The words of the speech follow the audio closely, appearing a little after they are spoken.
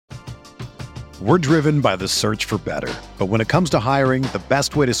We're driven by the search for better. But when it comes to hiring, the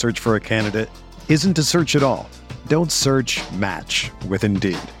best way to search for a candidate isn't to search at all. Don't search, match with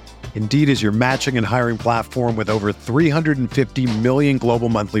Indeed. Indeed is your matching and hiring platform with over 350 million global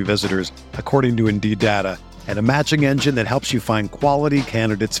monthly visitors, according to Indeed data, and a matching engine that helps you find quality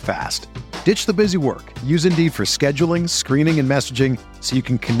candidates fast. Ditch the busy work. Use Indeed for scheduling, screening, and messaging so you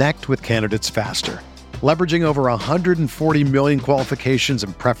can connect with candidates faster. Leveraging over 140 million qualifications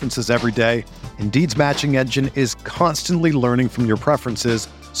and preferences every day, Indeed's matching engine is constantly learning from your preferences,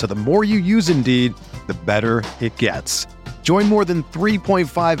 so the more you use Indeed, the better it gets. Join more than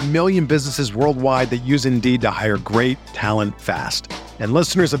 3.5 million businesses worldwide that use Indeed to hire great talent fast. And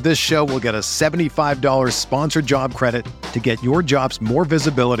listeners of this show will get a $75 sponsored job credit to get your jobs more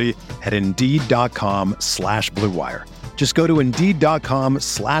visibility at Indeed.com/Blue Wire. Just go to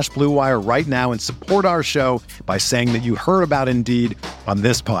Indeed.com/Blue Wire right now and support our show by saying that you heard about Indeed on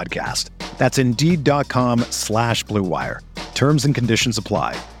this podcast. That's Indeed.com/Blue Wire. Terms and conditions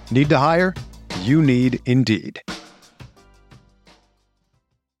apply. Need to hire? You need Indeed.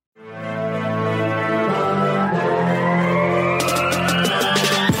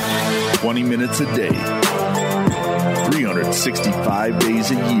 20 minutes a day, 365 days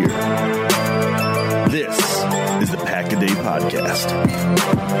a year. This is the Pack a Day Podcast.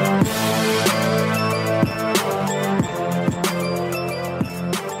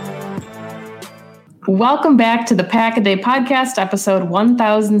 Welcome back to the Pack a Day Podcast, episode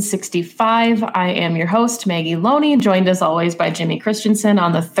 1065. I am your host, Maggie Loney, joined as always by Jimmy Christensen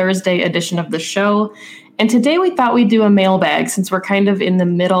on the Thursday edition of the show. And today we thought we'd do a mailbag since we're kind of in the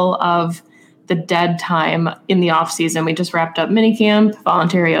middle of the dead time in the off season. We just wrapped up minicamp,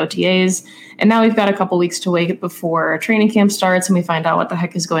 voluntary OTAs, and now we've got a couple weeks to wait before training camp starts and we find out what the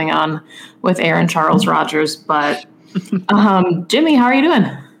heck is going on with Aaron Charles Rodgers. But Jimmy, how are you doing?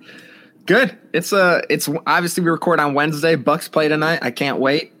 Good. It's obviously we record on Wednesday. Bucks play tonight. I can't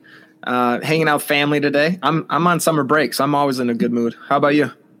wait. Hanging out with family today. I'm on summer break, so I'm always in a good mood. How about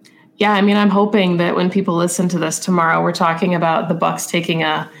you? Yeah, I mean, I'm hoping that when people listen to this tomorrow, we're talking about the Bucks taking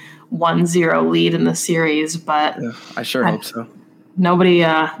a 1-0 lead in the series, but yeah, I sure hope so. Nobody,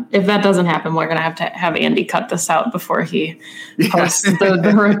 if that doesn't happen, we're going to have Andy cut this out before he posts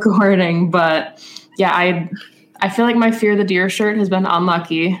the recording. But yeah, I feel like my Fear the Deer shirt has been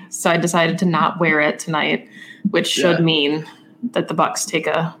unlucky, so I decided to not wear it tonight, which should mean that the Bucks take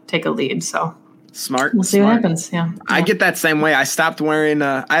a lead. So smart. We'll see what happens. Yeah. I get that same way. I stopped wearing.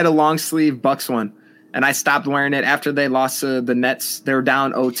 I had a long sleeve Bucks one, and I stopped wearing it after they lost to the Nets. They were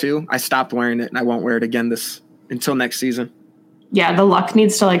down 0-2. I stopped wearing it, and I won't wear it again until next season. Yeah, the luck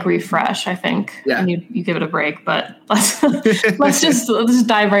needs to refresh, I think. Yeah. And you give it a break, but let's just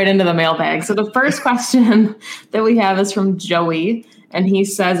dive right into the mailbag. So the first question that we have is from Joey, and he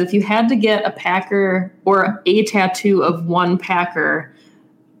says, if you had to get a Packer or a tattoo of one Packer,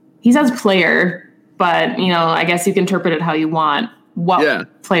 he says player, but I guess you can interpret it how you want. What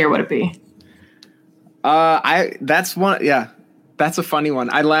player would it be? That's one. Yeah, that's a funny one.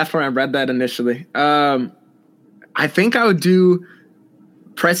 I laughed when I read that initially. I think I would do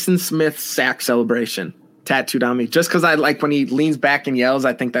Preston Smith's sack celebration tattooed on me, just because I like when he leans back and yells.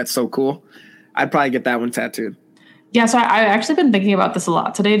 I think that's so cool. I'd probably get that one tattooed. Yeah, so I've actually been thinking about this a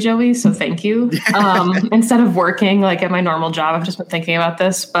lot today, Joey, so thank you. Instead of working at my normal job, I've just been thinking about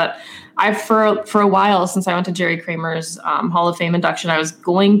this. But for a while, since I went to Jerry Kramer's Hall of Fame induction, I was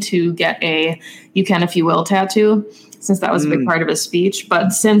going to get a "You Can If You Will" tattoo, since that was a big part of his speech.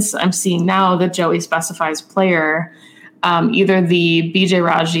 But since I'm seeing now that Joey specifies player, either the BJ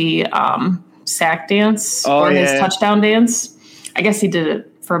Raji sack dance his touchdown dance, I guess he did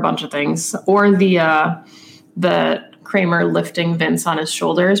it for a bunch of things, or the Kramer lifting Vince on his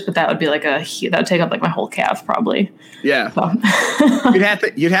shoulders, but that would be that would take up my whole calf probably. Yeah. So.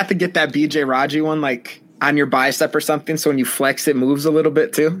 you'd have to get that BJ Raji one on your bicep or something, so when you flex it moves a little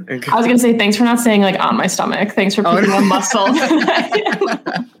bit too. I was gonna say thanks for not saying on my stomach. Thanks for putting on muscle.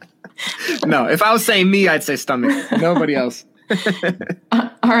 No, if I was saying me, I'd say stomach. Nobody else.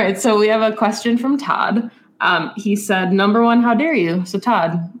 All right, so we have a question from Todd. He said, "Number one, how dare you?" So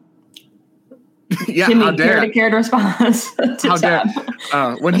Todd. Yeah, Timmy, how dare care to respond to how Todd.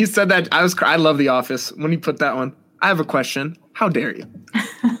 Dare when he said that, I love The Office. When he put that one, I have a question. How dare you?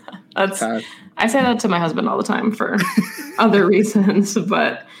 I say that to my husband all the time for other reasons,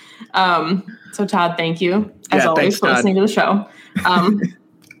 but so Todd, thank you as always for listening to the show.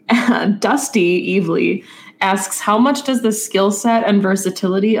 Dusty Evely asks, how much does the skill set and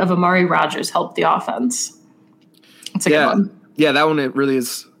versatility of Amari Rodgers help the offense? That's a good one. Yeah, that one, it really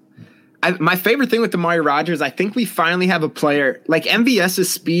is. My favorite thing with Amari Rodgers, I think we finally have a player. MVS's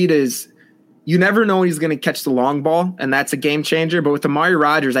speed is you never know when he's going to catch the long ball, and that's a game changer. But with Amari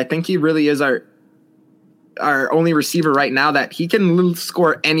Rodgers, I think he really is our only receiver right now that he can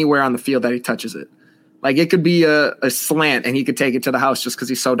score anywhere on the field that he touches it. Like it could be a slant and he could take it to the house just because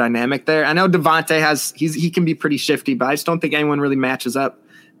he's so dynamic there. I know Devontae he can be pretty shifty, but I just don't think anyone really matches up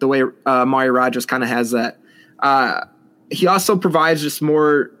the way Amari Rodgers kind of has that. He also provides just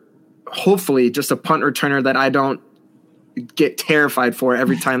more, hopefully, just a punt returner that I don't get terrified for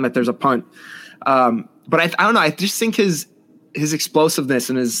every time that there's a punt. But I don't know. I just think his explosiveness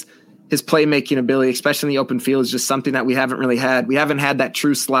and his playmaking ability, especially in the open field, is just something that we haven't really had. We haven't had that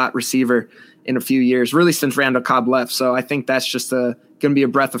true slot receiver in a few years, really since Randall Cobb left. So I think that's just going to be a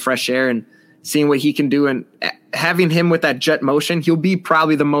breath of fresh air, and seeing what he can do and having him with that jet motion, he'll be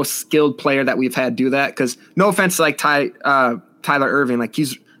probably the most skilled player that we've had do that. Because no offense to like Tyler Irving, like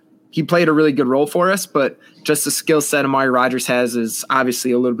he played a really good role for us, but just the skill set Amari Rodgers has is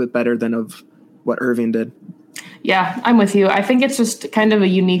obviously a little bit better than of what Irving did. Yeah, I'm with you. I think it's just kind of a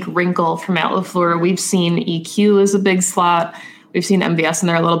unique wrinkle for Matt LaFleur. We've seen EQ as a big slot. We've seen MVS in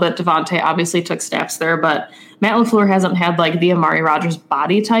there a little bit. Devontae obviously took snaps there, but Matt LaFleur hasn't had like the Amari Rodgers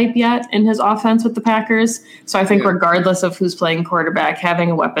body type yet in his offense with the Packers. So I think regardless of who's playing quarterback,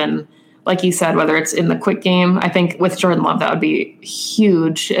 having a weapon, like you said, whether it's in the quick game, I think with Jordan Love, that would be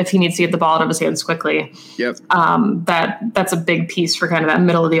huge if he needs to get the ball out of his hands quickly. Yep. That's a big piece for kind of that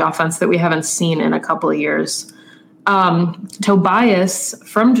middle of the offense that we haven't seen in a couple of years. Tobias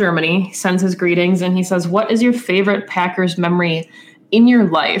from Germany sends his greetings and he says, "What is your favorite Packers memory in your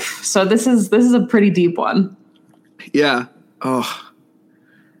life?" So this is a pretty deep one. Yeah. Oh,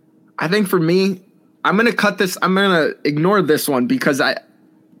 I think for me, I'm going to cut this. I'm going to ignore this one because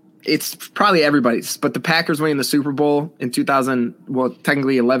it's probably everybody's, but the Packers winning the Super Bowl in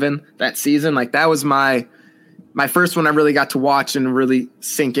 2011, that season, like that was my first one I really got to watch and really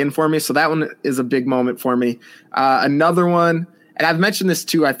sink in for me. So that one is a big moment for me. Another one, and I've mentioned this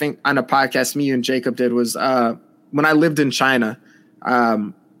too, I think on a podcast me and Jacob did, was when I lived in China,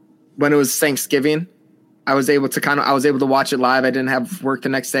 when it was Thanksgiving, I was able to watch it live. I didn't have work the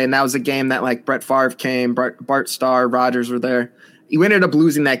next day. And that was a game that like Brett Favre came, Bart Starr, Rodgers were there. We ended up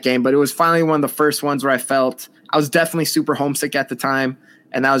losing that game, but it was finally one of the first ones where I was definitely super homesick at the time.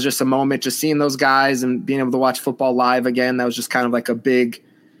 And that was just a moment, just seeing those guys and being able to watch football live again. That was just kind of like a big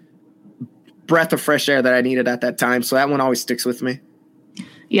breath of fresh air that I needed at that time. So that one always sticks with me.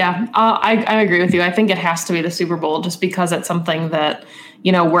 Yeah, I agree with you. I think it has to be the Super Bowl just because it's something that,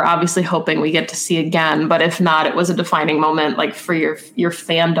 we're obviously hoping we get to see again. But if not, it was a defining moment like for your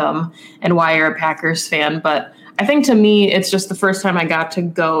fandom and why you're a Packers fan. But I think to me, it's just the first time I got to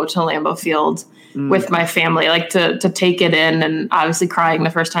go to Lambeau Field with my family, like to take it in, and obviously crying the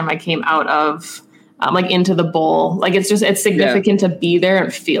first time I came out of like into the bowl. Like it's significant to be there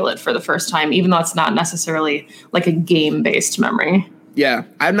and feel it for the first time, even though it's not necessarily like a game-based memory. Yeah,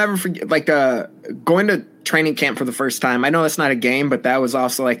 I've never forget like going to training camp for the first time. I know that's not a game, but that was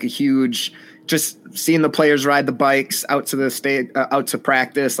also like a huge, just seeing the players ride the bikes out to the state, out to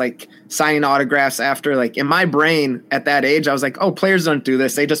practice, like signing autographs after. Like in my brain at that age, I was like, oh, players don't do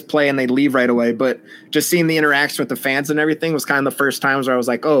this. They just play and they leave right away. But just seeing the interaction with the fans and everything was kind of the first times where I was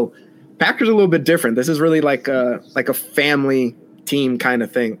like, oh, Packers are a little bit different. This is really like a family team kind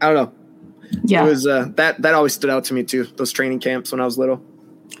of thing. I don't know. Yeah, it was that always stood out to me too. Those training camps when I was little.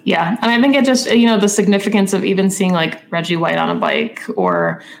 Yeah, and I think it just, the significance of even seeing like Reggie White on a bike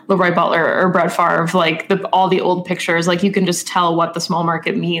or LeRoy Butler or Brett Favre, like all the old pictures, like you can just tell what the small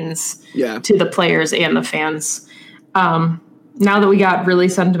market means to the players and the fans. Now that we got really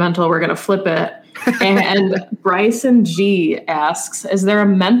sentimental, we're going to flip it. And Bryson G asks, is there a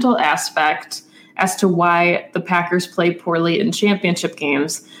mental aspect as to why the Packers play poorly in championship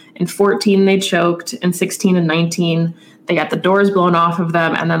games? In 14, they choked. In 16 and 19, they got the doors blown off of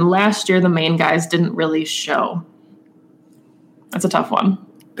them. And then last year, the main guys didn't really show. That's a tough one.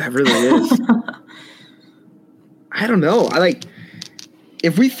 That really is. I don't know.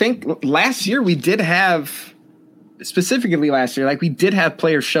 If we think last year, we did have, specifically last year, like we did have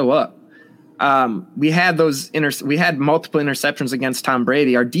players show up. We had we had multiple interceptions against Tom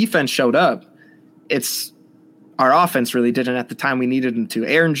Brady. Our defense showed up. Our offense really didn't at the time we needed them to.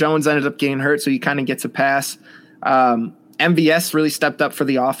 Aaron Jones ended up getting hurt, so he kind of gets a pass. MVS really stepped up for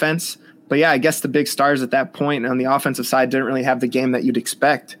the offense. But yeah, I guess the big stars at that point on the offensive side didn't really have the game that you'd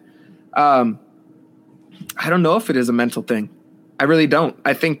expect. I don't know if it is a mental thing. I really don't.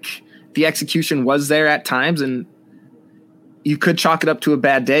 I think the execution was there at times, and you could chalk it up to a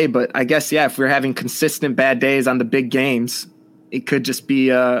bad day. But I guess, yeah, if we're having consistent bad days on the big games, it could just be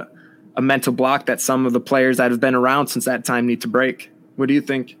a mental block that some of the players that have been around since that time need to break. What do you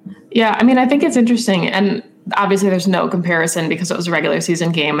think? Yeah, I mean, I think it's interesting. And obviously there's no comparison because it was a regular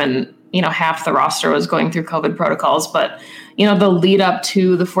season game and, half the roster was going through COVID protocols. But, the lead up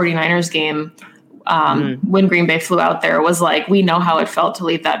to the 49ers game, when Green Bay flew out there was like, we know how it felt to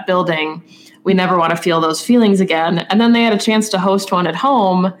leave that building. We never want to feel those feelings again. And then they had a chance to host one at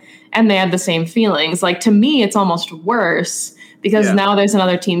home and they had the same feelings. Like, to me, it's almost worse because now there's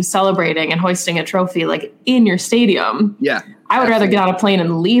another team celebrating and hoisting a trophy like in your stadium. Yeah. I would rather get on a plane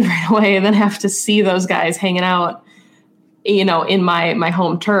and leave right away than have to see those guys hanging out, in my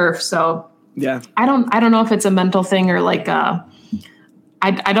home turf. So yeah, I don't know if it's a mental thing or like, I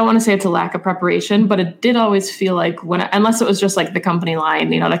don't want to say it's a lack of preparation, but it did always feel like unless it was just like the company line,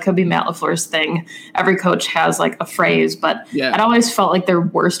 that could be Matt LaFleur's thing. Every coach has like a phrase, but it always felt like their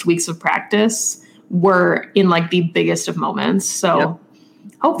worst weeks of practice were in like the biggest of moments. So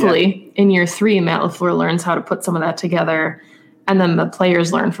hopefully in year 3, Matt LaFleur learns how to put some of that together and then the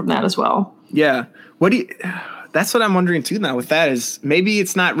players learn from that as well. Yeah. That's what I'm wondering too now with that is maybe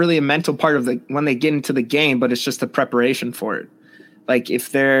it's not really a mental part of when they get into the game, but it's just the preparation for it. Like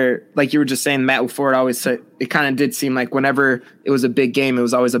if they're like you were just saying, Matt LaFleur always said it kind of did seem like whenever it was a big game, it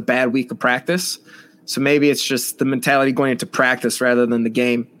was always a bad week of practice. So maybe it's just the mentality going into practice rather than the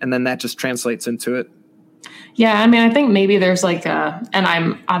game. And then that just translates into it. Yeah. I mean, I think maybe there's like and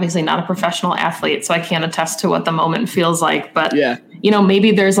I'm obviously not a professional athlete, so I can't attest to what the moment feels like, but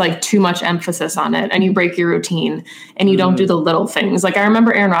maybe there's like too much emphasis on it and you break your routine and you don't do the little things. Like I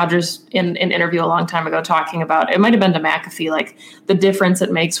remember Aaron Rodgers in an interview a long time ago talking about, it might've been to McAfee, like the difference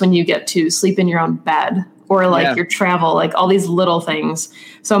it makes when you get to sleep in your own bed or like your travel, like all these little things.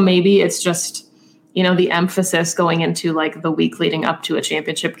 So maybe it's just, the emphasis going into like the week leading up to a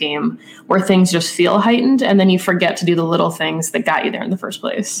championship game where things just feel heightened and then you forget to do the little things that got you there in the first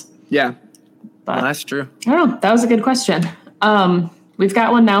place. Yeah, but that's true. I don't know. That was a good question. We've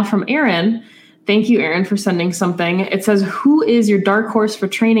got one now from Aaron. Thank you, Aaron, for sending something. It says, who is your dark horse for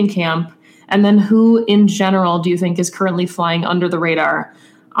training camp? And then who in general do you think is currently flying under the radar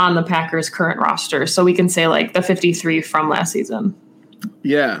on the Packers' current roster? So we can say like the 53 from last season.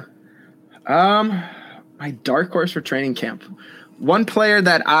 Yeah. My dark horse for training camp. One player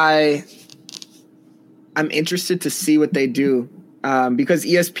that I'm interested to see what they do, because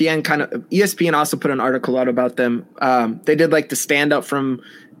ESPN also put an article out about them. They did like the stand up from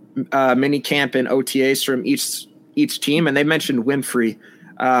mini camp and OTAs from each team, and they mentioned Winfrey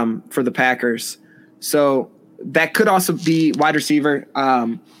for the Packers. So that could also be wide receiver.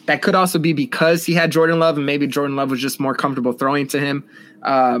 That could also be because he had Jordan Love, and maybe Jordan Love was just more comfortable throwing to him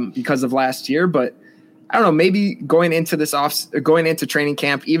because of last year. But I don't know, maybe going into training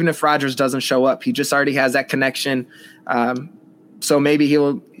camp, even if Rodgers doesn't show up, he just already has that connection. So maybe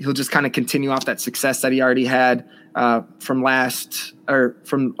he'll just kind of continue off that success that he already had from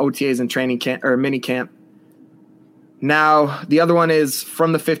OTAs and training camp or mini camp. Now, the other one is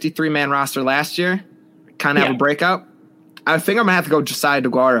from the 53-man roster last year, kind of have a breakout. I think I'm going to have to go Josiah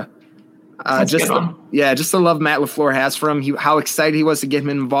DeGuara. Just the love Matt LaFleur has for him. How excited he was to get him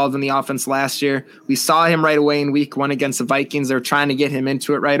involved in the offense last year. We saw him right away in week 1 against the Vikings. They were trying to get him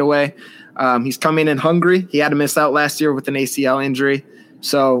into it right away. He's coming in hungry. He had to miss out last year with an ACL injury.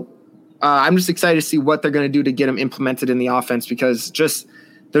 So I'm just excited to see what they're going to do to get him implemented in the offense because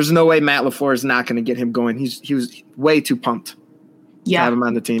there's no way Matt LaFleur is not going to get him going. He was way too pumped. To have him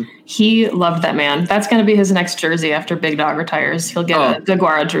on the team. He loved that man. That's going to be his next jersey after Big Dog retires. He'll get a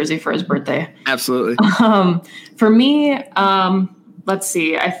DeGuara jersey for his birthday. Absolutely. For me, let's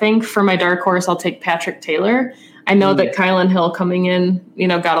see. I think for my dark horse, I'll take Patrick Taylor. I know that Kylan Hill coming in,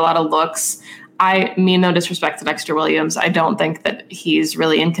 got a lot of looks. I mean, no disrespect to Dexter Williams. I don't think that he's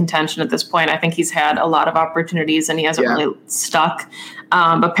really in contention at this point. I think he's had a lot of opportunities and he hasn't really stuck.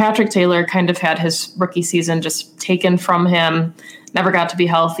 But Patrick Taylor kind of had his rookie season just taken from him. Never got to be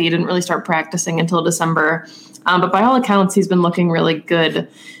healthy. Didn't really start practicing until December. But by all accounts, he's been looking really good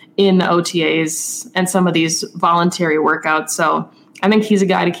in the OTAs and some of these voluntary workouts. So I think he's a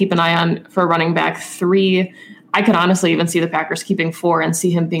guy to keep an eye on for running back 3. I could honestly even see the Packers keeping 4 and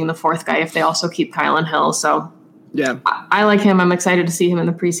see him being the 4th guy if they also keep Kylan Hill. So yeah, I like him. I'm excited to see him in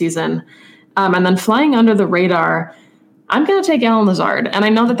the preseason. And then flying under the radar, I'm going to take Allen Lazard. And I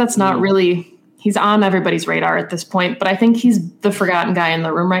know that that's not really... He's on everybody's radar at this point, but I think he's the forgotten guy in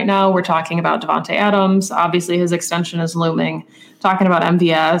the room right now. We're talking about Devontae Adams. Obviously, his extension is looming. Talking about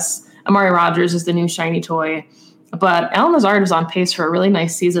MVS. Amari Rodgers is the new shiny toy. But Allen Lazard was on pace for a really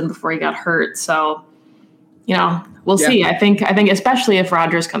nice season before he got hurt. So, we'll see. I think especially if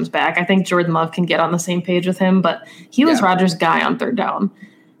Rodgers comes back, I think Jordan Love can get on the same page with him. But he was Rodgers' guy on 3rd down.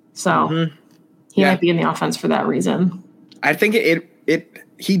 So he might be in the offense for that reason. I think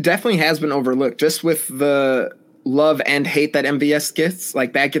he definitely has been overlooked just with the love and hate that MVS gets.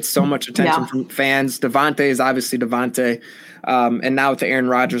 Like that gets so much attention from fans. Devontae is obviously Devontae. And now with the Aaron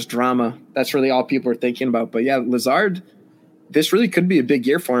Rodgers drama, that's really all people are thinking about. But yeah, Lazard, this really could be a big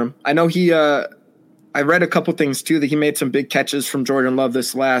year for him. I know I read a couple things too, that he made some big catches from Jordan Love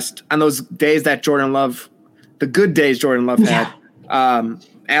on those days that the good days Jordan Love had.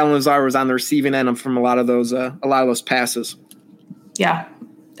 Alan Lazard was on the receiving end from a lot of those passes. Yeah.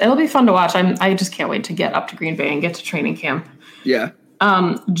 It'll be fun to watch. I just can't wait to get up to Green Bay and get to training camp. Yeah.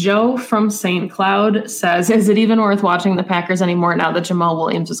 Joe from St. Cloud says, is it even worth watching the Packers anymore now that Jamal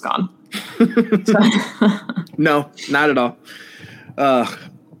Williams is gone? No, not at all.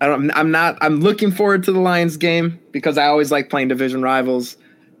 I'm looking forward to the Lions game because I always like playing division rivals,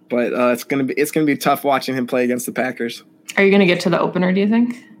 but it's going to be tough watching him play against the Packers. Are you going to get to the opener, do you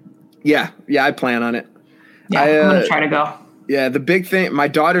think? Yeah, I plan on it. Yeah, I'm going to try to go. Yeah, the big thing, my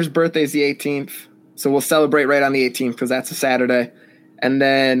daughter's birthday is the 18th, so we'll celebrate right on the 18th because that's a Saturday. And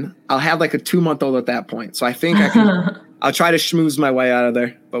then I'll have like a 2-month-old at that point. So I think I'll try to schmooze my way out of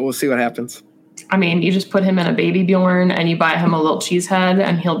there, but we'll see what happens. I mean, you just put him in a baby Bjorn and you buy him a little cheese head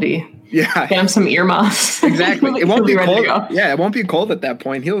and he'll be, get him some earmuffs. Exactly. It won't be cold. Yeah, it won't be cold at that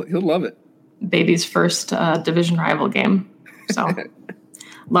point. He'll love it. Baby's first division rival game. So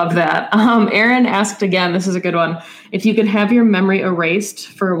love that. Aaron asked again, this is a good one. If you could have your memory erased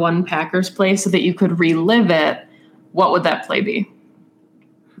for one Packers play so that you could relive it, what would that play be?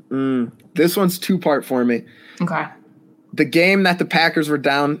 This one's 2-part for me. Okay. The game that the Packers were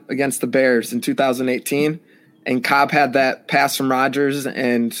down against the Bears in 2018, and Cobb had that pass from Rodgers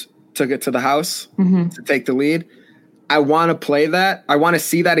and took it to the house to take the lead. I want to play that. I want to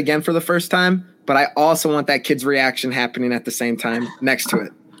see that again for the first time, but I also want that kid's reaction happening at the same time next to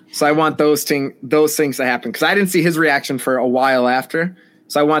it. So I want those things to happen because I didn't see his reaction for a while after.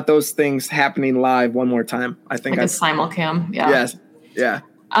 So I want those things happening live one more time. I think like a simulcam. Yeah. Yes. Yeah.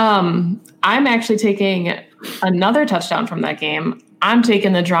 I'm actually taking another touchdown from that game. I'm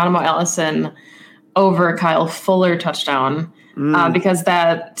taking the Geronimo Allison over Kyle Fuller touchdown because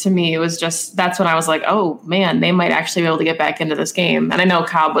that to me was that's when I was like, oh man, they might actually be able to get back into this game. And I know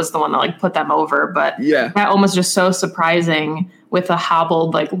Cobb was the one that like put them over, but that one was just so surprising with a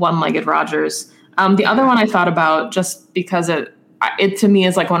hobbled, like one-legged Rodgers. The other one I thought about just because it to me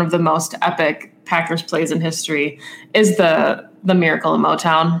is like one of the most epic Packers plays in history is the miracle in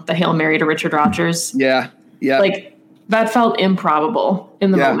Motown, the Hail Mary to Richard Rodgers. Yeah. Like that felt improbable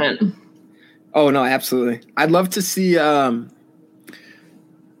in the moment. Oh no, absolutely. I'd love to see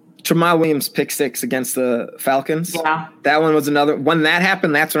Jamal Williams pick 6 against the Falcons. Yeah. That one was another. When that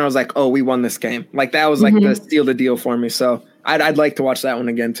happened, that's when I was like, oh, we won this game. Like that was like the seal the deal for me. So I'd like to watch that one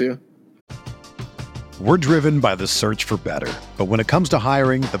again too. We're driven by the search for better. But when it comes to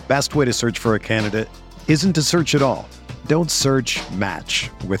hiring, the best way to search for a candidate isn't to search at all. Don't search,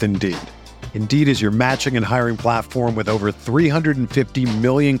 match with Indeed. Indeed is your matching and hiring platform with over 350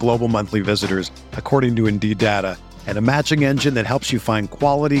 million global monthly visitors, according to Indeed data, and a matching engine that helps you find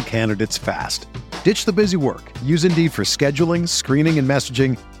quality candidates fast. Ditch the busy work. Use Indeed for scheduling, screening, and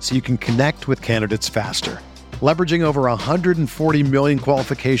messaging so you can connect with candidates faster. Leveraging over 140 million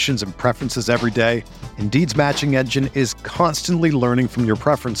qualifications and preferences every day, Indeed's matching engine is constantly learning from your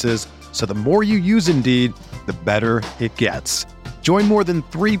preferences, so the more you use Indeed, the better it gets. Join more than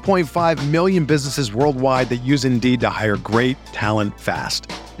 3.5 million businesses worldwide that use Indeed to hire great talent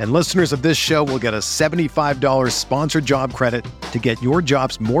fast. And listeners of this show will get a $75 sponsored job credit to get your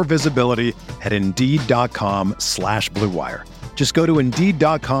jobs more visibility at Indeed.com/Blue Wire. Just go to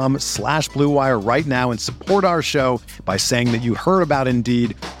Indeed.com/Blue Wire right now and support our show by saying that you heard about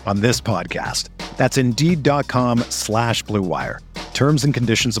Indeed on this podcast. That's Indeed.com/Blue Wire. Terms and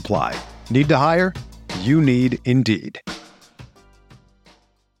conditions apply. Need to hire? You need Indeed.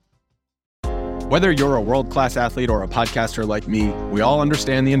 Whether you're a world-class athlete or a podcaster like me, we all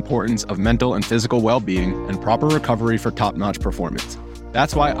understand the importance of mental and physical well-being and proper recovery for top-notch performance.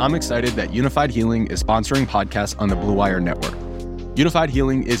 That's why I'm excited that Unified Healing is sponsoring podcasts on the Blue Wire Network. Unified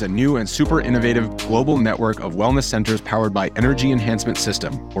Healing is a new and super innovative global network of wellness centers powered by Energy Enhancement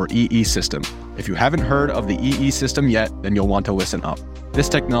System, or EE System. If you haven't heard of the EE System yet, then you'll want to listen up. This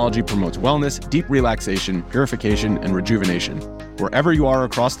technology promotes wellness, deep relaxation, purification, and rejuvenation. Wherever you are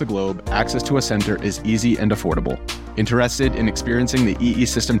across the globe, access to a center is easy and affordable. Interested in experiencing the EE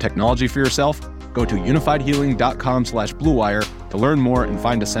System technology for yourself? Go to unifiedhealing.com/Blue Wire to learn more and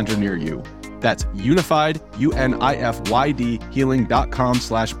find a center near you. That's unified, UNIFYD,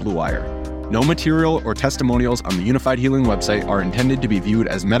 healing.com/Blue Wire. No material or testimonials on the Unified Healing website are intended to be viewed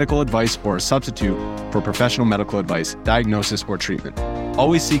as medical advice or a substitute for professional medical advice, diagnosis, or treatment.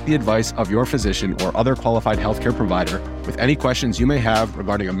 Always seek the advice of your physician or other qualified healthcare provider with any questions you may have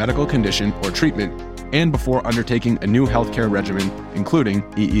regarding a medical condition or treatment and before undertaking a new healthcare regimen, including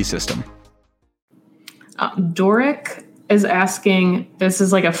EE system. Doric is asking, this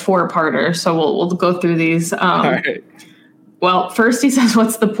is like a 4-parter, so we'll go through these. All right. Well, first he says,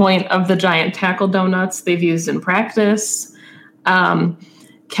 what's the point of the giant tackle donuts they've used in practice?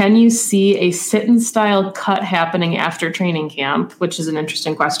 Can you see a sit-in style cut happening after training camp, which is an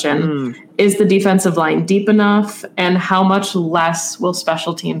interesting question. Is the defensive line deep enough? And how much less will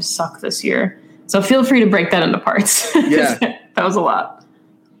special teams suck this year? So feel free to break that into parts. Yeah. That was a lot.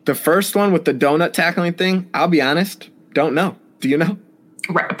 The first one with the donut tackling thing, I'll be honest, don't know. Do you know?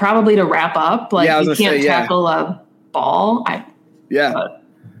 Probably to wrap up. Like, you can't tackle a ball.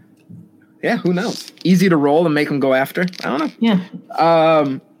 Yeah, who knows? Easy to roll and make them go after. I don't know.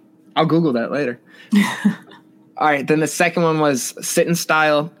 Yeah. I'll Google that later. All right. Then the second one was sit-in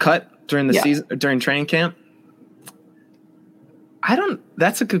style cut during the season, during training camp.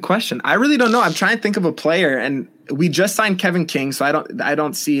 That's a good question. I really don't know. I'm trying to think of a player, and we just signed Kevin King, so I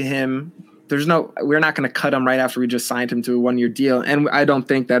don't see him. We're not going to cut him right after we just signed him to a 1-year deal. And I don't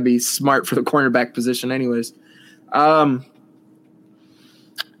think that'd be smart for the cornerback position anyways. I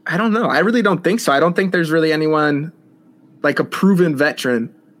don't know. I really don't think so. I don't think there's really anyone like a proven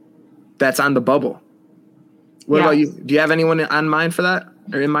veteran that's on the bubble. What about you? Do you have anyone on mind for that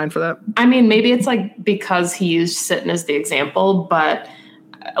or in mind for that? I mean, maybe it's like because he used Sitton as the example, but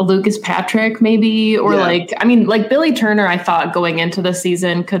Lucas Patrick maybe, or like Billy Turner, I thought going into the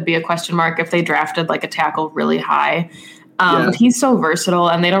season could be a question mark if they drafted like a tackle really high. But he's so versatile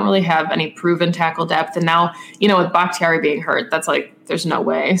and they don't really have any proven tackle depth. And now, with Bakhtiari being hurt, that's like, there's no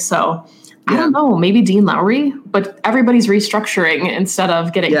way. So I don't know, maybe Dean Lowry, but everybody's restructuring instead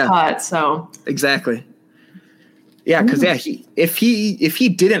of getting cut. So exactly. Yeah. Cause if he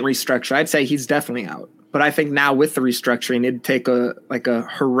didn't restructure, I'd say he's definitely out. But I think now with the restructuring, it'd take a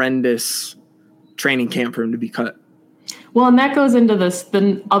horrendous training camp for him to be cut. Well, and that goes into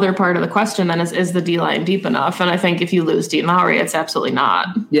the other part of the question then is the D-line deep enough? And I think if you lose Dean Lowry, it's absolutely not.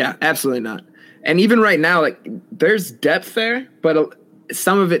 Yeah, absolutely not. And even right now, like there's depth there, but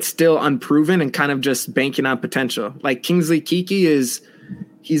some of it's still unproven and kind of just banking on potential. Like Kingsley Keke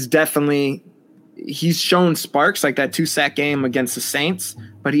he's shown sparks like that 2-sack game against the Saints,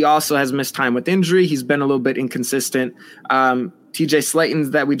 but he also has missed time with injury. He's been a little bit inconsistent. TJ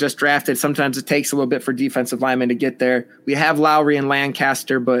Slayton that we just drafted, sometimes it takes a little bit for defensive linemen to get there. We have Lowry and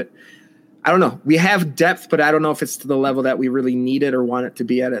Lancaster, but I don't know. We have depth, but I don't know if it's to the level that we really need it or want it to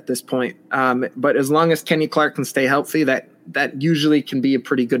be at this point. But as long as Kenny Clark can stay healthy, that usually can be a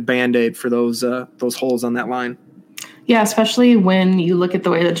pretty good Band-Aid for those holes on that line. Yeah, especially when you look at the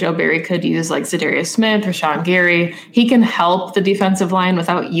way that Joe Barry could use like Zadarius Smith or Sean Gary. He can help the defensive line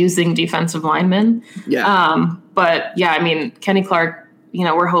without using defensive linemen. Yeah. But yeah, I mean, Kenny Clark,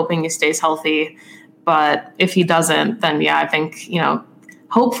 we're hoping he stays healthy. But if he doesn't, then I think,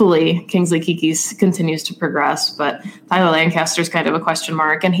 hopefully Kingsley Keke continues to progress. But Tyler Lancaster's kind of a question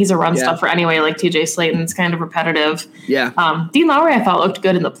mark. And he's a run stuffer anyway, like TJ Slayton's kind of repetitive. Yeah. Dean Lowry, I thought, looked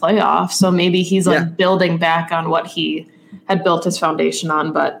good in the playoffs. So maybe he's like building back on what he had built his foundation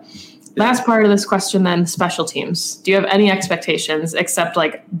on. But last part of this question then, special teams. Do you have any expectations except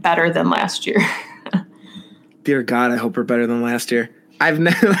like better than last year? Dear God, I hope we're better than last year. I've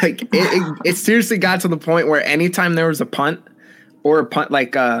never it seriously got to the point where anytime there was a punt or a punt,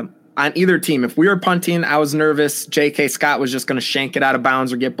 on either team, if we were punting, I was nervous. J.K. Scott was just going to shank it out of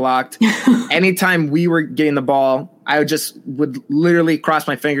bounds or get blocked. Anytime we were getting the ball, I would literally cross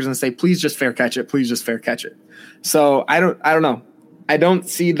my fingers and say, please just fair catch it. Please just fair catch it. So I don't know. I don't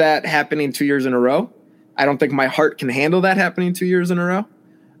see that happening 2 years in a row. I don't think my heart can handle that happening 2 years in a row.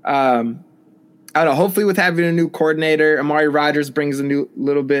 I don't know. Hopefully with having a new coordinator, Amari Rodgers brings a new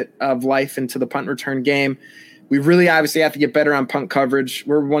little bit of life into the punt return game. We really obviously have to get better on punt coverage.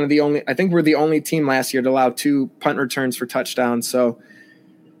 We're the only team last year to allow 2 punt returns for touchdowns. So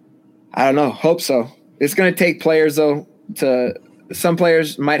I don't know. Hope so. It's going to take players though some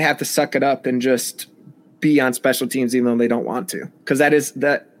players might have to suck it up and just be on special teams, even though they don't want to, because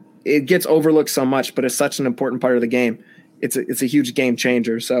it gets overlooked so much, but it's such an important part of the game. It's a huge game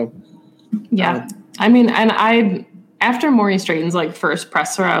changer. So yeah. I mean, and after Maurice Drayton's like first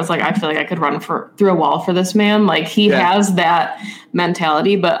presser, I was like, I feel like I could run through a wall for this man. Like he has that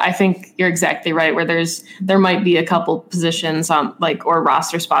mentality, but I think you're exactly right where there might be a couple positions on like, or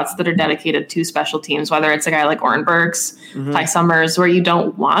roster spots that are dedicated to special teams, whether it's a guy like Oren Burks, Ty Summers, where you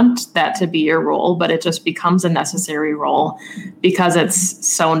don't want that to be your role, but it just becomes a necessary role because it's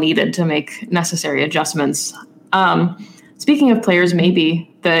so needed to make necessary adjustments. Speaking of players,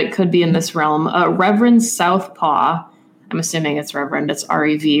 maybe that could be in this realm, Reverend Southpaw, I'm assuming it's Reverend, it's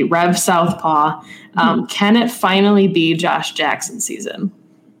REV, Rev Southpaw. Can it finally be Josh Jackson's season?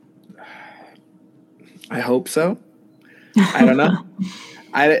 I hope so. I don't know.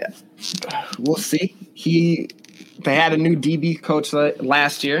 We'll see. They had a new DB coach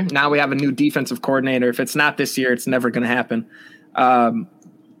last year. Now we have a new defensive coordinator. If it's not this year, it's never going to happen.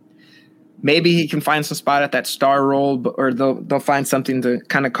 Maybe he can find some spot at that star role, or they'll find something to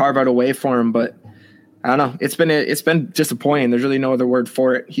kind of carve out a way for him. But I don't know. It's been disappointing. There's really no other word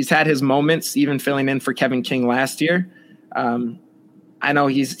for it. He's had his moments, even filling in for Kevin King last year. I know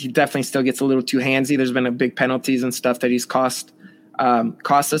he definitely still gets a little too handsy. There's been a big penalties and stuff that he's cost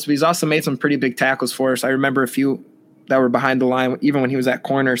us, but he's also made some pretty big tackles for us. I remember a few that were behind the line, even when he was at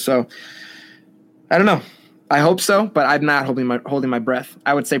corner. So I don't know. I hope so, but I'm not holding my breath.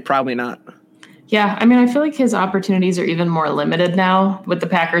 I would say probably not. Yeah, I mean, I feel like his opportunities are even more limited now with the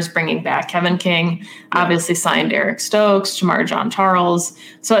Packers bringing back Kevin King, obviously signed Eric Stokes, Jamar John Charles.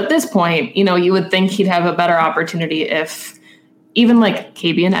 So at this point, you would think he'd have a better opportunity if even like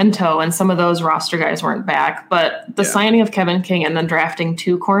KB and Ento and some of those roster guys weren't back. But the signing of Kevin King and then drafting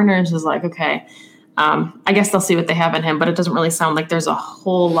 2 corners is like, okay, I guess they'll see what they have in him, but it doesn't really sound like there's a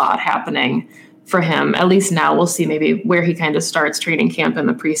whole lot happening for him. At least now we'll see maybe where he kind of starts training camp in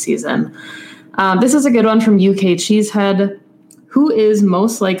the preseason. This is a good one from UK Cheesehead. Who is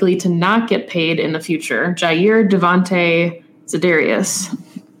most likely to not get paid in the future? Jair, Devontae, Za'Darius?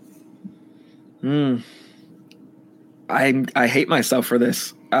 I hate myself for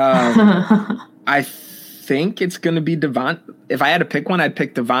this. I think it's going to be Devontae. If I had to pick one, I'd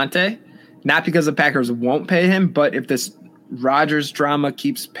pick Devontae. Not because the Packers won't pay him, but if this Rodgers drama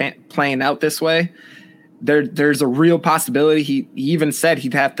keeps playing out this way, there's a real possibility. He even said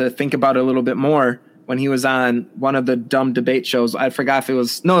he'd have to think about it a little bit more when he was on one of the dumb debate shows. I forgot if it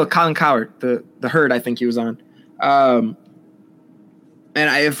was Colin Cowherd, the Herd. I think he was on. And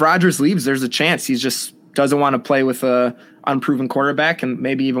if Rodgers leaves, there's a chance he just doesn't want to play with a unproven quarterback and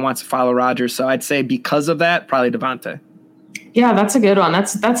maybe even wants to follow Rodgers. So I'd say because of that, probably Devontae. Yeah, that's a good one.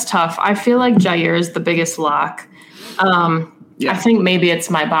 That's tough. I feel like Jair is the biggest lock. I think maybe it's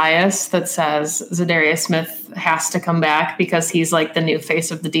my bias that says Za'Darius Smith has to come back because he's like the new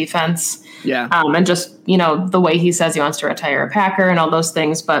face of the defense. Yeah. And just, the way he says he wants to retire a Packer and all those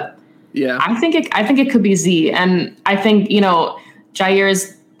things. But yeah, I think it could be Z. And I think, Jair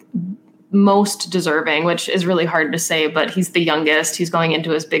is most deserving, which is really hard to say, but he's the youngest. He's going into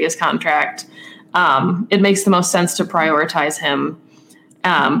his biggest contract. It makes the most sense to prioritize him.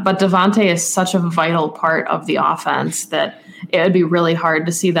 But Devontae is such a vital part of the offense that it would be really hard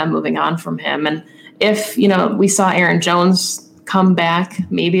to see them moving on from him. And if, we saw Aaron Jones come back,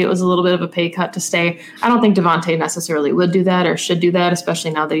 maybe it was a little bit of a pay cut to stay. I don't think Devontae necessarily would do that or should do that,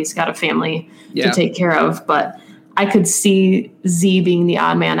 especially now that he's got a family to take care of. But I could see Z being the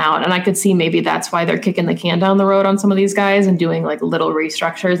odd man out. And I could see maybe that's why they're kicking the can down the road on some of these guys and doing like little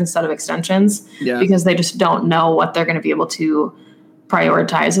restructures instead of extensions because they just don't know what they're going to be able to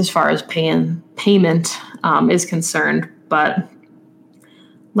prioritize as far as payment is concerned. But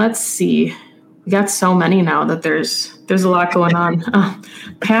let's see. We got so many now that there's a lot going on.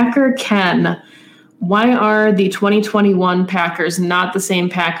 Packer Ken, why are the 2021 Packers not the same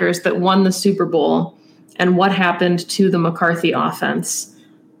Packers that won the Super Bowl? And what happened to the McCarthy offense?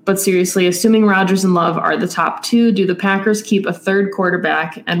 But seriously, assuming Rodgers and Love are the top 2, do the Packers keep a third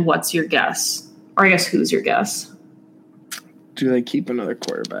quarterback? And what's your guess? Or I guess who's your guess? Do they keep another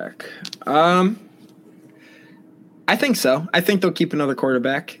quarterback? I think so. I think they'll keep another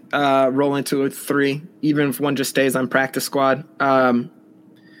quarterback, roll into a 3, even if one just stays on practice squad. I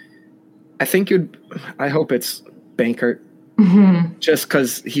hope it's Bankert, just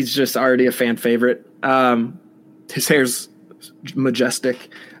because he's just already a fan favorite. His hair's majestic.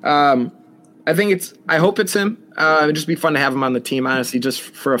 I hope it's him. It'd just be fun to have him on the team, honestly, just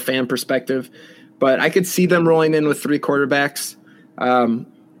for a fan perspective. But I could see them rolling in with 3 quarterbacks.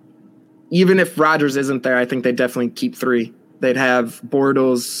 Even if Rodgers isn't there, I think they definitely keep 3. They'd have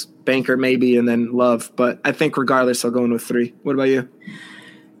Bortles, Bankert maybe, and then Love. But I think regardless, they'll go in with 3. What about you?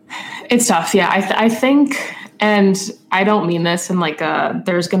 It's tough. Yeah, I think, and I don't mean this in like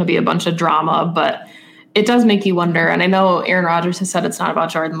there's going to be a bunch of drama, but it does make you wonder. And I know Aaron Rodgers has said it's not about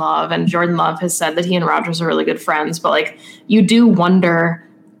Jordan Love, and Jordan Love has said that he and Rodgers are really good friends. But like, you do wonder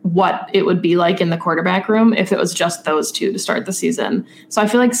what it would be like in the quarterback room if it was just those two to start the season. So I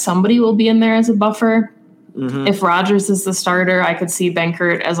feel like somebody will be in there as a buffer. Mm-hmm. If Rodgers is the starter, I could see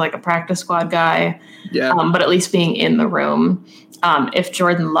Benkert as like a practice squad guy, but at least being in the room. If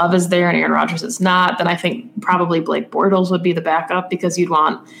Jordan Love is there and Aaron Rodgers is not, then I think probably Blake Bortles would be the backup because you'd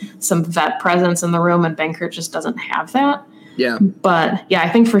want some vet presence in the room, and Benkert just doesn't have that. Yeah. But yeah, I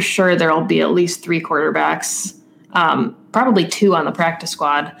think for sure there will be at least 3 quarterbacks, probably 2 on the practice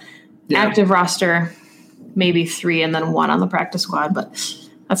squad. Yeah. Active roster, maybe 3, and then 1 on the practice squad. But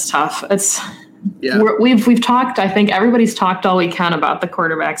that's tough. We've talked. I think everybody's talked all we can about the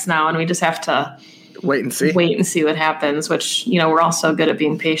quarterbacks now, and we just have to wait and see what happens, which, we're all so good at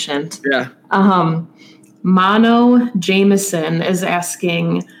being patient. Yeah. Mono Jameson is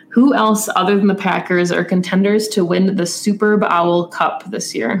asking, who else other than the Packers are contenders to win the Super Bowl Cup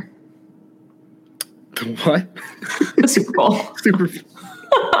this year? What? The Super Bowl.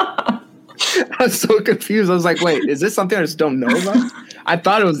 I was so confused. I was like, wait, is this something I just don't know about? I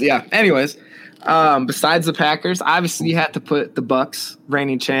thought it was, yeah. Anyways, besides the Packers, obviously you had to put the Bucks,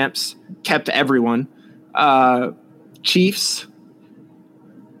 reigning champs, kept everyone. Chiefs,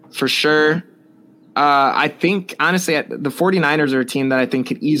 for sure. I think, honestly, the 49ers are a team that I think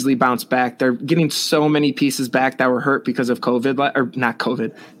could easily bounce back. They're getting so many pieces back that were hurt because of COVID, or not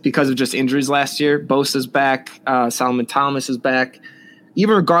COVID, because of just injuries last year. Bosa's back. Solomon Thomas is back.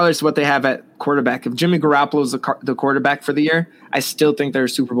 Even regardless of what they have at quarterback, if Jimmy Garoppolo is the quarterback for the year, I still think they're a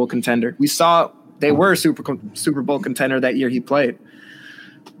Super Bowl contender. We saw they were a Super Bowl contender that year he played.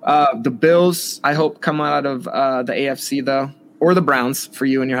 The Bills, I hope, come out of the AFC, though, or the Browns for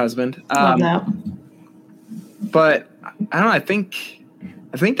you and your husband. Love that. But I don't know. I think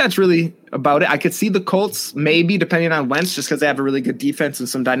that's really about it. I could see the Colts maybe, depending on Wentz, just because they have a really good defense and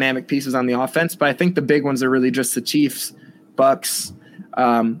some dynamic pieces on the offense. But I think the big ones are really just the Chiefs, Bucks,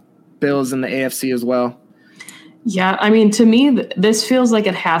 Bills, and the AFC as well. Yeah, I mean, to me, this feels like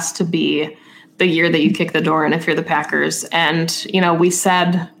it has to be the year that you kick the door in if you're the Packers. And, we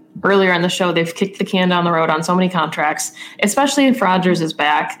said earlier in the show, they've kicked the can down the road on so many contracts, especially if Rodgers is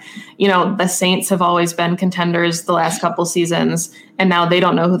back. The Saints have always been contenders the last couple seasons, and now they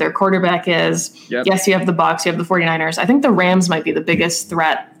don't know who their quarterback is. Yep. Yes, you have the Bucs, you have the 49ers. I think the Rams might be the biggest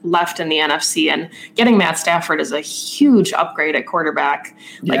threat left in the NFC, and getting Matt Stafford is a huge upgrade at quarterback.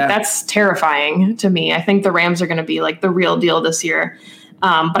 That's terrifying to me. I think the Rams are going to be like the real deal this year.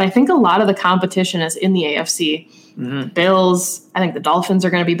 But I think a lot of the competition is in the AFC. Mm-hmm. Bills, I think the Dolphins are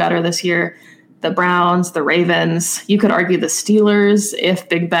going to be better this year. The Browns, the Ravens, you could argue the Steelers if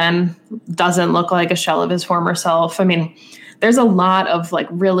Big Ben doesn't look like a shell of his former self. I mean, there's a lot of like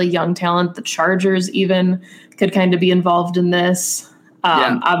really young talent. The Chargers even could kind of be involved in this.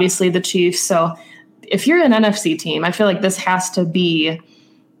 Obviously the Chiefs. So if you're an NFC team, I feel like this has to be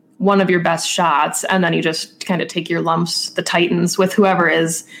one of your best shots, and then you just kind of take your lumps, the Titans, with whoever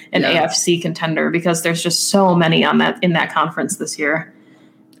is an AFC contender, because there's just so many in that conference this year.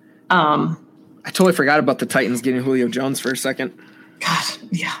 I totally forgot about the Titans getting Julio Jones for a second. God,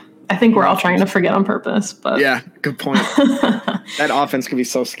 yeah. I think we're all trying to forget on purpose. But yeah, good point. That offense can be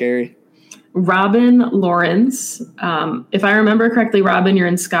so scary. Robin Lawrence, if I remember correctly, Robin, you're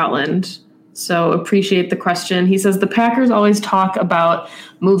in Scotland. So appreciate the question. He says the Packers always talk about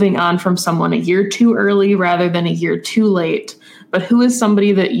moving on from someone a year too early rather than a year too late. But who is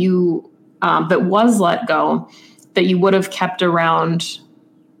somebody that you that was let go that you would have kept around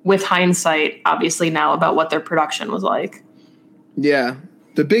with hindsight, obviously now, about what their production was like? Yeah.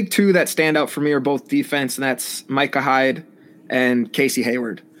 The big two that stand out for me are both defense, and that's Micah Hyde and Casey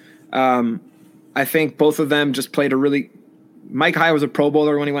Hayward. I think both of them just played Mike Hyde was a Pro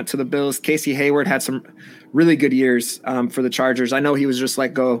Bowler when he went to the Bills. Casey Hayward had some really good years for the Chargers. I know he was just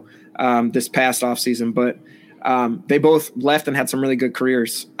let go this past offseason, but they both left and had some really good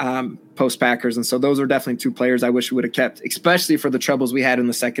careers post-Packers. And so those are definitely two players I wish we would have kept, especially for the troubles we had in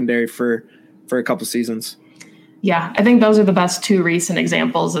the secondary for a couple seasons. Yeah, I think those are the best two recent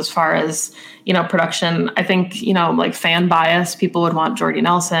examples as far as, production. I think, like fan bias, people would want Jordy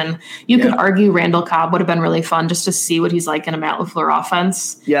Nelson. You could argue Randall Cobb would have been really fun just to see what he's like in a Matt LaFleur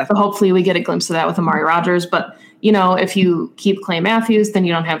offense. Yeah. So hopefully we get a glimpse of that with Amari Rodgers. But, if you keep Clay Matthews, then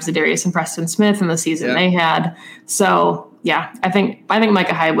you don't have Zadarius and Preston Smith in the season they had. So, yeah, I think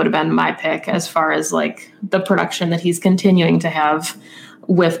Micah Hyde would have been my pick as far as like the production that he's continuing to have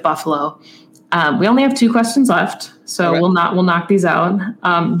with Buffalo. We only have 2 questions left, so we'll knock these out.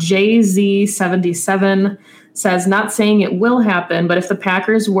 JZ77 says, not saying it will happen, but if the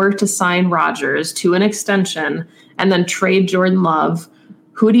Packers were to sign Rodgers to an extension and then trade Jordan Love,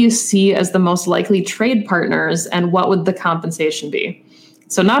 who do you see as the most likely trade partners, and what would the compensation be?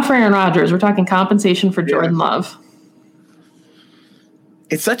 So not for Aaron Rodgers. We're talking compensation for Jordan Love.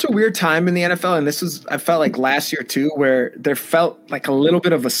 It's such a weird time in the NFL, and I felt like last year too, where there felt like a little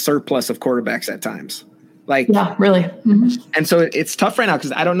bit of a surplus of quarterbacks at times. Yeah, really. Mm-hmm. And so it's tough right now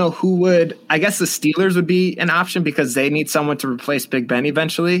because I don't know who would. I guess the Steelers would be an option because they need someone to replace Big Ben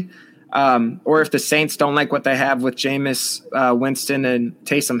eventually. Or if the Saints don't like what they have with Jameis Winston and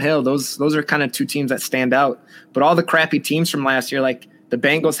Taysom Hill, those are kind of two teams that stand out. But all the crappy teams from last year, like the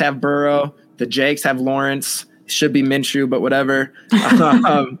Bengals have Burrow, the Jags have Lawrence, should be Minshew, but whatever.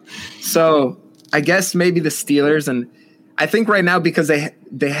 So I guess maybe the Steelers. And I think right now because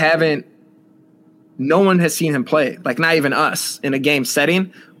they haven't, no one has seen him play, like not even us in a game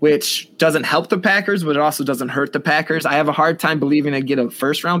setting, which doesn't help the Packers, but it also doesn't hurt the Packers. I have a hard time believing they get a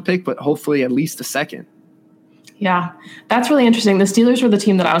first-round pick, but hopefully at least a second. Yeah, that's really interesting. The Steelers were the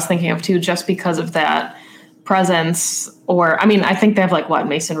team that I was thinking of too, just because of that presence. Or, I mean, I think they have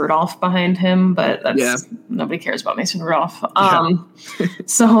Mason Rudolph behind him, but nobody cares about Mason Rudolph.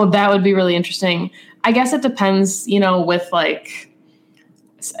 So that would be really interesting. I guess it depends, with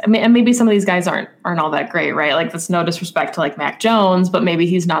and maybe some of these guys aren't all that great, right? Like, that's no disrespect to Mac Jones, but maybe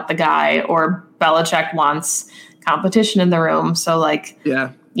he's not the guy, or Belichick wants competition in the room. So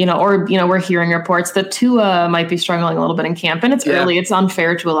we're hearing reports that Tua might be struggling a little bit in camp, and it's early. It's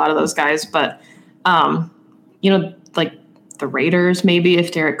unfair to a lot of those guys, but the Raiders, maybe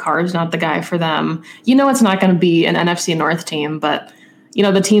if Derek Carr is not the guy for them, it's not going to be an NFC North team, but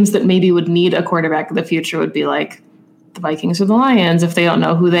the teams that maybe would need a quarterback of the future would be like the Vikings or the Lions if they don't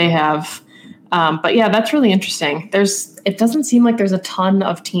know who they have. But yeah, that's really interesting. It doesn't seem like there's a ton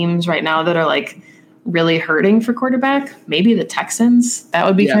of teams right now that are really hurting for quarterback. Maybe the Texans. That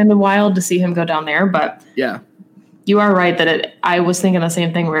would be kind of wild to see him go down there. But yeah, you are right that I was thinking the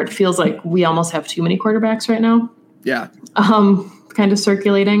same thing, where it feels like we almost have too many quarterbacks right now. Yeah. Kind of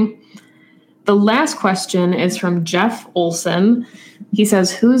circulating. The last question is from Jeff Olson. He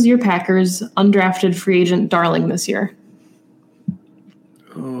says, who's your Packers undrafted free agent darling this year?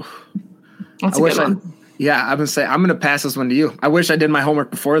 Oh, that's a good one. I'm going to pass this one to you. I wish I did my homework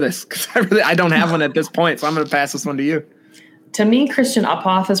before this because I don't have one at this point. So I'm going to pass this one to you. To me, Christian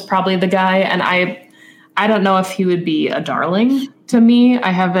Uphoff is probably the guy. And I don't know if he would be a darling to me.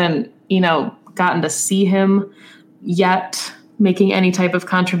 I haven't, gotten to see him yet making any type of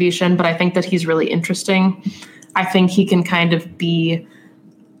contribution, but I think that he's really interesting. I think he can kind of be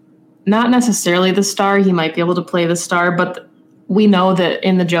not necessarily the star. He might be able to play the star, but we know that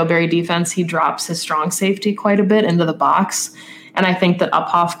in the Joe Barry defense, he drops his strong safety quite a bit into the box. And I think that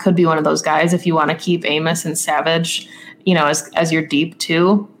Uphoff could be one of those guys if you want to keep Amos and Savage, as your deep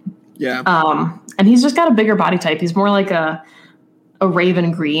too. Yeah. And he's just got a bigger body type. He's more like a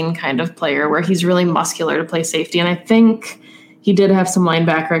Raven Green kind of player where he's really muscular to play safety. And I think he did have some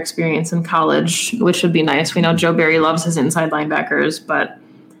linebacker experience in college, which would be nice. We know Joe Barry loves his inside linebackers, but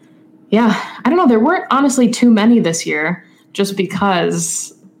yeah, I don't know. There weren't honestly too many this year just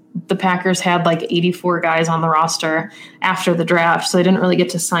because the Packers had 84 guys on the roster after the draft, so they didn't really get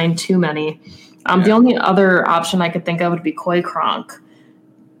to sign too many. The only other option I could think of would be Coy Cronk,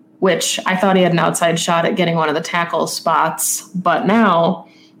 which I thought he had an outside shot at getting one of the tackle spots, but now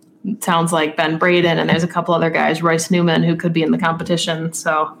it sounds like Ben Braden, and there's a couple other guys, Royce Newman, who could be in the competition.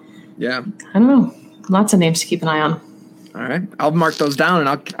 So yeah, I don't know. Lots of names to keep an eye on. All right. I'll mark those down, and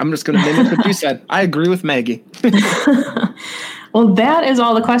I'm just going to mimic what you said. I agree with Maggie. Well, that is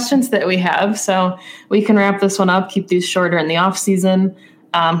all the questions that we have. So we can wrap this one up, keep these shorter in the off season.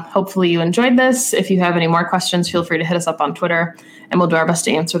 Hopefully you enjoyed this. If you have any more questions, feel free to hit us up on Twitter, and we'll do our best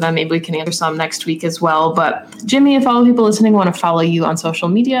to answer them. Maybe we can answer some next week as well. But Jimmy, if all the people listening want to follow you on social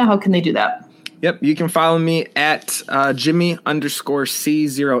media, how can they do that? Yep. You can follow me at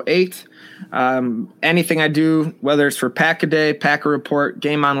Jimmy_C08. Anything I do, whether it's for Pack-A-Day, Packer Report,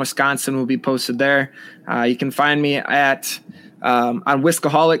 Game on Wisconsin, will be posted there. You can find me at on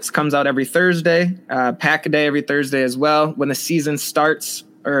Whiskaholics, comes out every Thursday. Pack-A-Day every Thursday as well. When the season starts,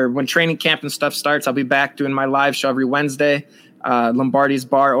 or when training camp and stuff starts, I'll be back doing my live show every Wednesday. Lombardi's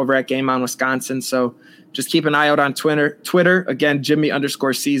Bar over at Game on Wisconsin. So just keep an eye out on Twitter. Again,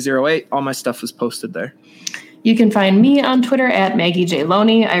 Jimmy_C08. All my stuff is posted there. You can find me on Twitter at Maggie J.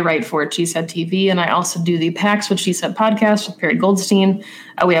 Loney. I write for She Said TV, and I also do the Packs What She Said podcast with Perry Goldstein.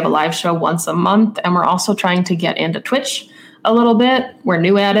 We have a live show once a month, and we're also trying to get into Twitch a little bit. We're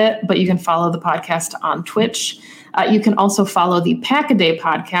new at it, but you can follow the podcast on Twitch. You can also follow the Pack-A-Day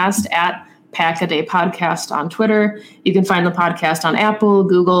podcast at Pack a Day Podcast on Twitter. You can find the podcast on Apple,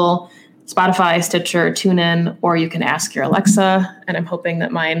 Google, Spotify, Stitcher, TuneIn, or you can ask your Alexa. And I'm hoping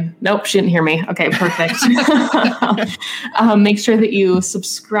that nope, she didn't hear me. Okay, perfect. Make sure that you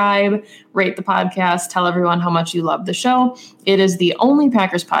subscribe, rate the podcast, tell everyone how much you love the show. It is the only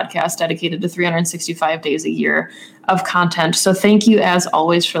Packers podcast dedicated to 365 days a year of content. So thank you, as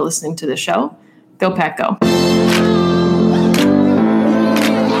always, for listening to the show. Go Pack, go.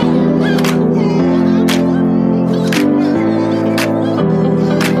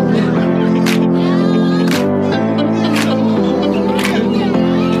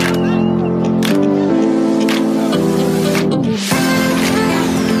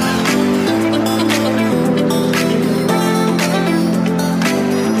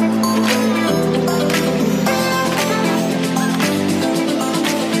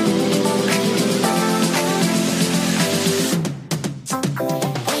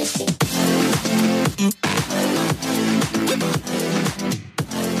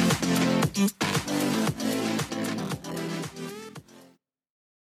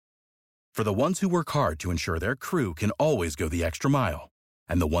 For the ones who work hard to ensure their crew can always go the extra mile,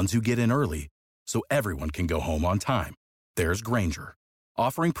 and the ones who get in early so everyone can go home on time, there's Grainger,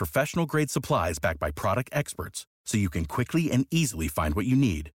 offering professional-grade supplies backed by product experts so you can quickly and easily find what you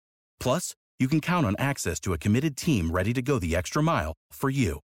need. Plus, you can count on access to a committed team ready to go the extra mile for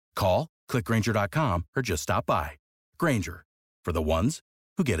you. Call, click Grainger.com, or just stop by. Grainger, for the ones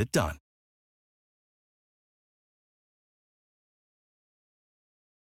who get it done.